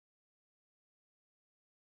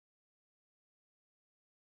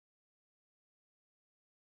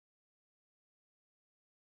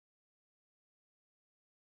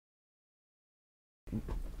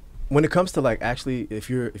when it comes to like actually, if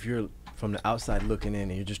you're from the outside looking in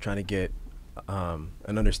and you're just trying to get an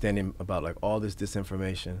understanding about like all this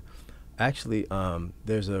disinformation, actually,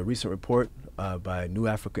 there's a recent report by New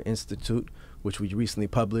Africa Institute, which we recently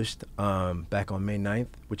published back on May 9th,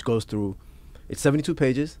 which goes through, it's 72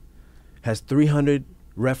 pages, has 300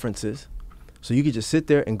 references. So you could just sit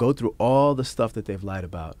there and go through all the stuff that they've lied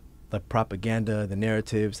about, like propaganda, the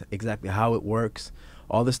narratives, exactly how it works,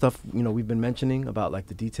 all the stuff, you know, we've been mentioning about like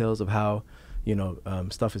the details of how, you know,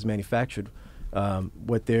 stuff is manufactured,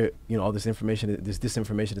 what they're, you know, all this information, this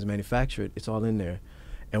disinformation is manufactured, it's all in there.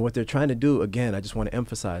 And what they're trying to do, again, I just want to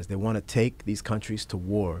emphasize, they want to take these countries to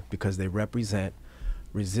war because they represent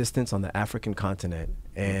resistance on the African continent.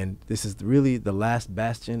 And this is really the last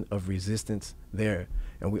bastion of resistance there.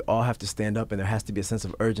 And we all have to stand up, and there has to be a sense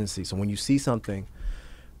of urgency. So when you see something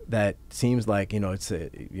that seems like, you know, it's a,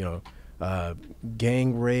 you know,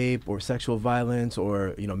 gang rape or sexual violence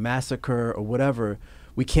or, you know, massacre or whatever,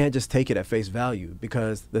 we can't just take it at face value,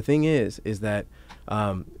 because the thing is that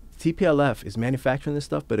TPLF is manufacturing this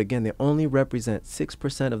stuff, but again, they only represent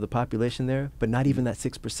 6% of the population there, but not even that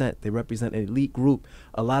 6%. They represent an elite group.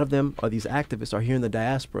 A lot of them are these activists are here in the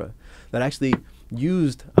diaspora that actually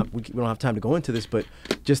used, we don't have time to go into this, but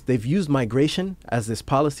just they've used migration as this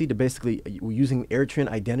policy to basically using Eritrean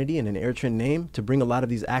identity and an Eritrean name to bring a lot of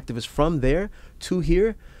these activists from there to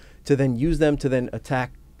here to then use them to then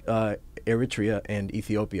attack Eritrea and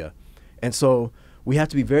Ethiopia. And so we have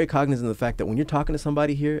to be very cognizant of the fact that when you're talking to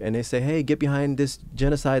somebody here and they say, hey, get behind this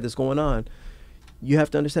genocide that's going on, you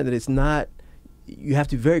have to understand that it's not, you have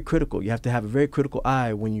to be very critical. You have to have a very critical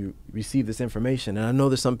eye when you receive this information. And I know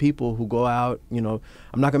there's some people who go out, you know,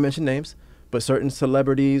 I'm not gonna mention names, but certain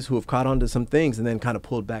celebrities who have caught on to some things and then kind of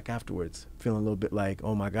pulled back afterwards, feeling a little bit like,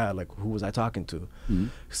 oh my God, like who was I talking to?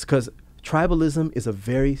 Because tribalism is a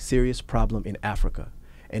very serious problem in Africa.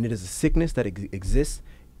 And it is a sickness that exists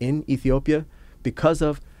in Ethiopia because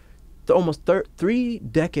of the almost 3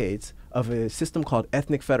 decades of a system called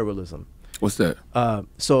ethnic federalism. What's that?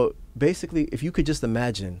 So basically, if you could just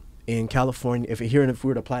imagine in California, if we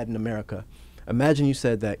were to apply it in America, imagine you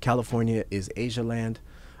said that California is Asia land,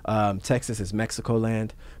 Texas is Mexico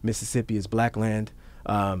land, Mississippi is black land,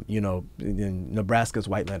 you know, Nebraska is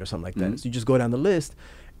white land or something like that. So you just go down the list.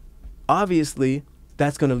 Obviously,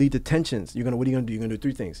 that's going to lead to tensions. What are you going to do? You're going to do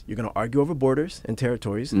 3 things. You're going to argue over borders and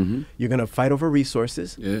territories. You're going to fight over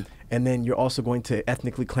resources. And then you're also going to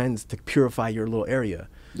ethnically cleanse to purify your little area.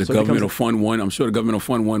 The government will fund one. I'm sure the government will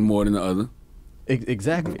fund one more than the other.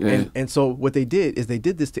 Exactly. And so what they did is they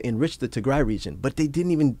did this to enrich the Tigray region, but they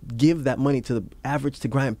didn't even give that money to the average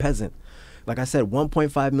Tigrayan peasant. Like I said,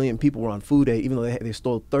 1.5 million people were on food aid, even though they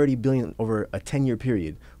stole 30 billion over a 10-year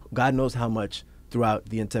period. God knows how much throughout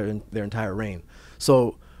their entire reign.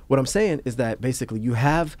 So what I'm saying is that basically you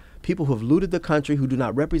have people who have looted the country, who do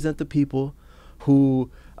not represent the people,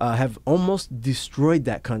 who have almost destroyed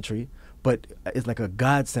that country, but it's like a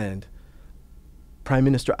godsend. Prime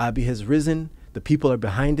Minister Abiy has risen. The people are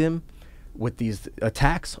behind him with these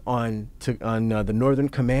attacks on the Northern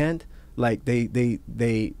Command. Like they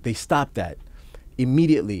stopped that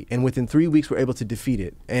immediately, and within 3 weeks we're able to defeat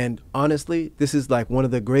it. And honestly, this is like one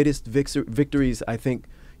of the greatest victories I think,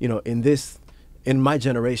 you know, in my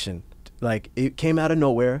generation. Like, it came out of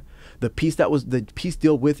nowhere. The peace deal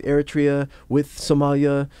with Eritrea, with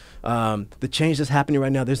Somalia, the change that's happening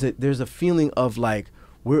right now. There's a feeling of like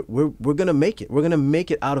we're gonna make it. We're gonna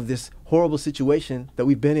make it out of this horrible situation that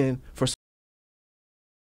we've been in for so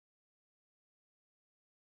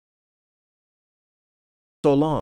long.